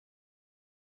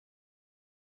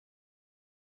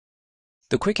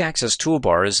The Quick Access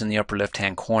Toolbar is in the upper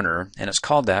left-hand corner, and it's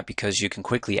called that because you can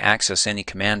quickly access any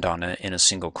command on it in a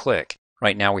single click.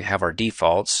 Right now we have our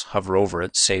defaults, hover over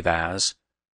it, save as,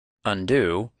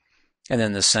 undo, and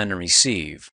then the send and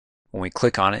receive. When we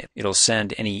click on it, it'll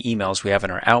send any emails we have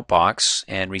in our outbox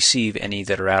and receive any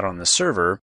that are out on the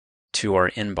server to our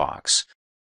inbox.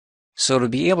 So to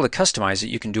be able to customize it,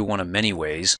 you can do one of many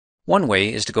ways. One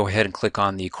way is to go ahead and click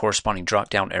on the corresponding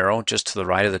drop-down arrow just to the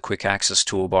right of the Quick Access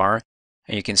Toolbar,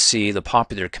 and you can see the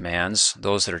popular commands.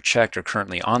 Those that are checked are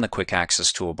currently on the Quick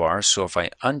Access Toolbar, so if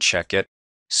I uncheck it,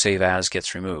 Save As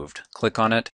gets removed. Click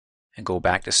on it and go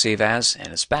back to Save As, and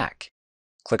it's back.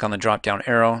 Click on the drop-down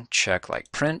arrow, check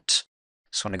like Print.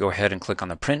 So I'm going to go ahead and click on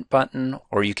the Print button,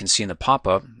 or you can see in the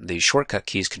pop-up the shortcut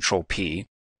key is Control-P,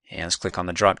 and let's click on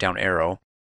the drop-down arrow.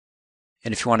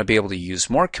 And if you want to be able to use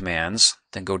more commands,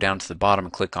 then go down to the bottom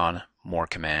and click on More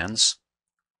Commands.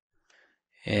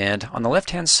 And on the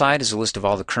left-hand side is a list of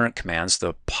all the current commands,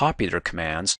 the popular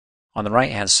commands. On the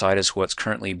right-hand side is what's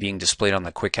currently being displayed on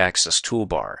the Quick Access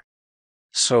Toolbar.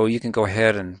 So you can go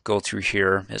ahead and go through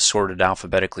here. It's sorted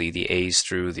alphabetically, the A's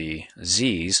through the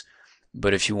Z's.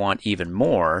 But if you want even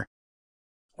more,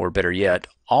 or better yet,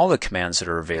 all the commands that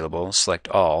are available, select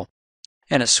all.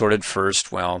 And it's sorted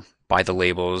first, well, by the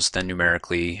labels, then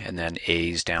numerically, and then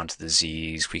A's down to the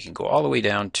Z's. We can go all the way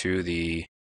down to the,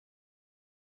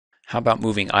 how about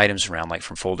moving items around like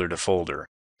from folder to folder?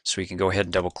 So we can go ahead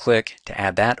and double click to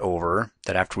add that over,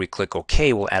 that after we click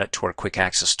OK, we'll add it to our Quick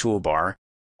Access Toolbar.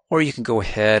 Or you can go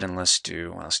ahead and let's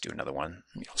do another one.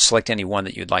 Select any one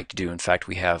that you'd like to do. In fact,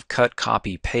 we have cut,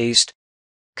 copy, paste.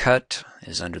 Cut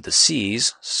is under the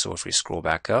C's, so if we scroll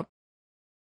back up,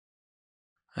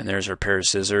 and there's our pair of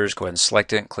scissors, go ahead and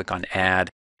select it and click on Add.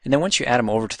 And then once you add them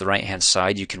over to the right-hand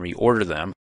side, you can reorder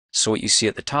them. So what you see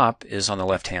at the top is on the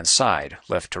left-hand side,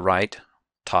 left to right,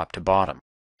 top to bottom.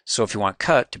 So if you want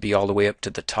Cut to be all the way up to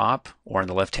the top or on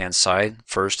the left-hand side,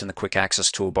 first in the Quick Access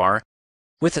Toolbar,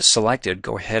 with it selected,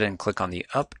 go ahead and click on the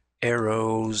up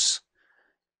arrow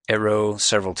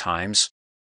several times,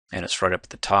 and it's right up at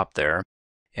the top there.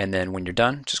 And then when you're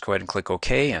done, just go ahead and click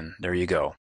OK, and there you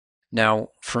go. Now,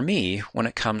 for me, when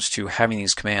it comes to having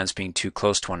these commands being too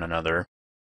close to one another,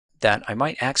 that I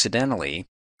might accidentally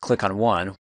click on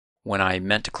one when I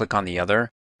meant to click on the other.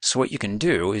 So what you can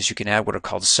do is you can add what are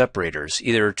called separators,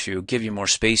 either to give you more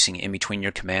spacing in between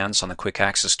your commands on the Quick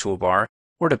Access Toolbar,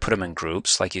 or to put them in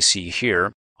groups, like you see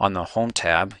here. On the Home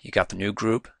tab, you got the New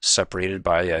group separated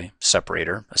by a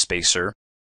separator, a spacer,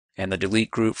 and the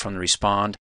Delete group from the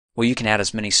Respond. Well, you can add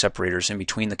as many separators in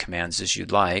between the commands as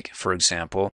you'd like. For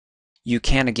example, you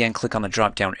can again click on the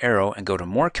drop-down arrow and go to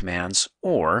More Commands,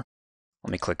 or,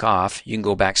 let me click off, you can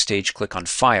go backstage, click on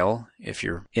File, if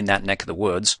you're in that neck of the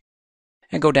woods,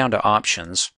 and go down to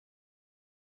Options.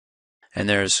 And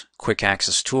there's Quick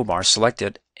Access Toolbar, select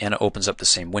it, and it opens up the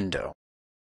same window.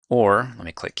 Or, let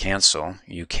me click Cancel,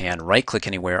 you can right-click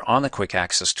anywhere on the Quick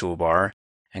Access Toolbar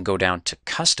and go down to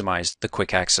Customize the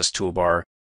Quick Access Toolbar,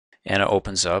 and it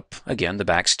opens up, again, the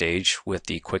backstage with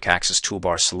the Quick Access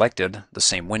Toolbar selected, the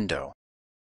same window.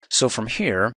 So from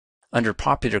here, under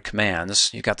Popular Commands,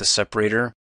 you've got the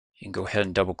separator. You can go ahead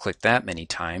and double-click that many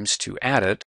times to add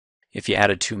it. If you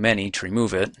added too many, to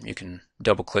remove it, you can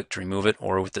double-click to remove it,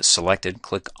 or with it selected,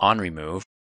 click on Remove.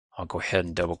 I'll go ahead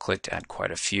and double-click to add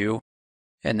quite a few.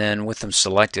 And then with them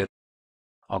selected,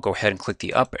 I'll go ahead and click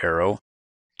the up arrow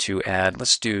to add,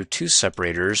 let's do 2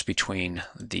 separators between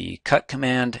the cut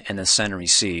command and the send and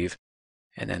receive.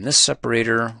 And then this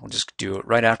separator, we'll just do it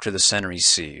right after the send and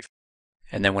receive.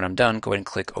 And then when I'm done, go ahead and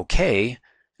click OK,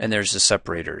 and there's the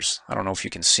separators. I don't know if you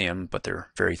can see them, but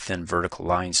they're very thin vertical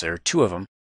lines there, 2 of them.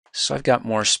 So I've got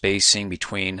more spacing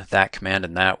between that command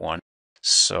and that one.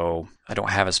 So I don't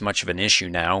have as much of an issue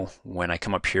now when I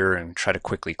come up here and try to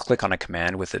quickly click on a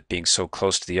command with it being so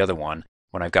close to the other one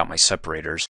when I've got my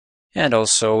separators. And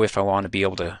also, if I want to be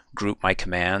able to group my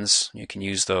commands, you can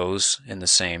use those in the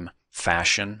same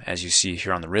fashion as you see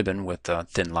here on the ribbon with the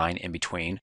thin line in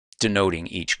between, denoting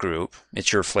each group.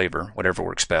 It's your flavor, whatever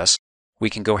works best. We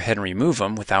can go ahead and remove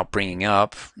them without bringing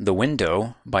up the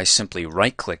window by simply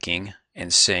right-clicking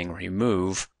and saying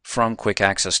Remove from Quick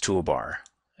Access Toolbar.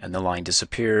 And the line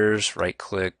disappears,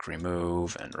 right-click,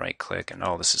 remove, and right-click, and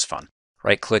oh, this is fun.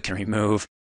 Right-click and remove.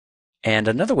 And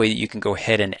another way that you can go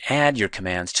ahead and add your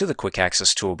commands to the Quick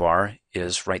Access Toolbar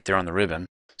is right there on the ribbon.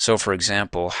 So for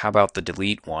example, how about the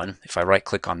delete one? If I right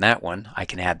click on that one, I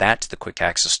can add that to the Quick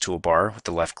Access Toolbar with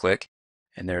the left click,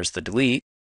 and there's the delete.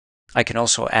 I can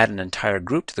also add an entire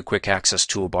group to the Quick Access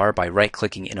Toolbar by right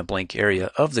clicking in a blank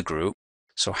area of the group.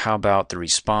 So how about the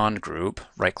respond group?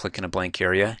 Right click in a blank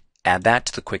area, add that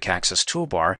to the Quick Access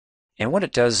Toolbar, And what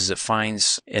it does is it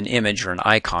finds an image or an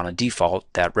icon, a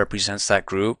default, that represents that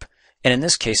group. And in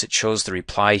this case, it shows the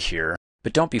reply here.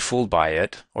 But don't be fooled by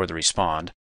it, or the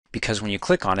respond, because when you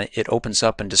click on it, it opens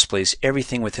up and displays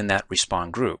everything within that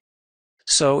respond group.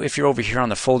 So if you're over here on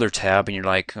the folder tab and you're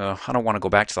like, I don't want to go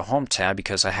back to the home tab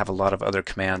because I have a lot of other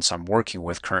commands I'm working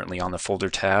with currently on the folder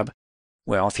tab.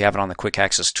 Well, if you have it on the Quick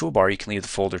Access Toolbar, you can leave the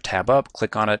folder tab up,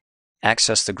 click on it,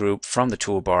 access the group from the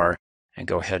toolbar, and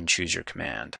go ahead and choose your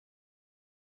command.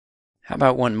 How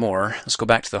about one more? Let's go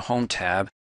back to the Home tab.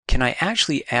 Can I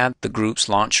actually add the Groups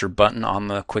Launcher button on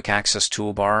the Quick Access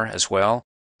Toolbar as well?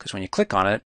 Because when you click on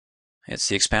it, it's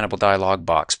the expandable dialog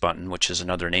box button, which is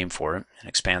another name for it. It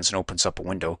expands and opens up a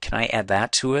window. Can I add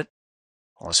that to it?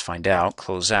 Well, let's find out.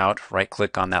 Close out,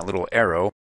 right-click on that little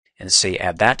arrow, and say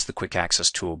Add that to the Quick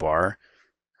Access Toolbar.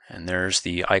 And there's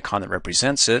the icon that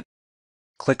represents it.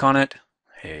 Click on it.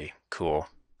 Hey, cool.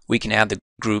 We can add the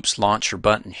Groups Launcher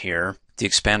button here, the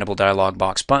expandable dialog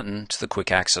box button, to the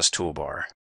Quick Access Toolbar.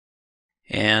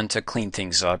 And to clean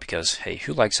things up, because hey,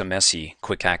 who likes a messy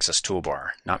Quick Access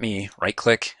Toolbar? Not me. Right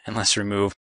click and let's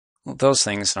remove those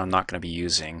things that I'm not going to be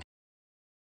using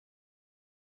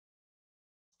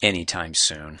anytime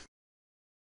soon.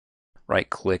 Right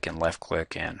click and left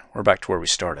click, and we're back to where we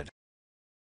started.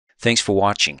 Thanks for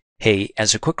watching. Hey,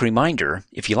 as a quick reminder,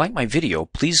 if you like my video,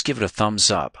 please give it a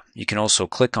thumbs up. You can also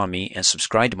click on me and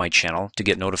subscribe to my channel to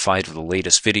get notified of the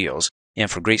latest videos. And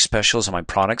for great specials on my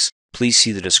products, please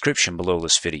see the description below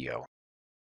this video.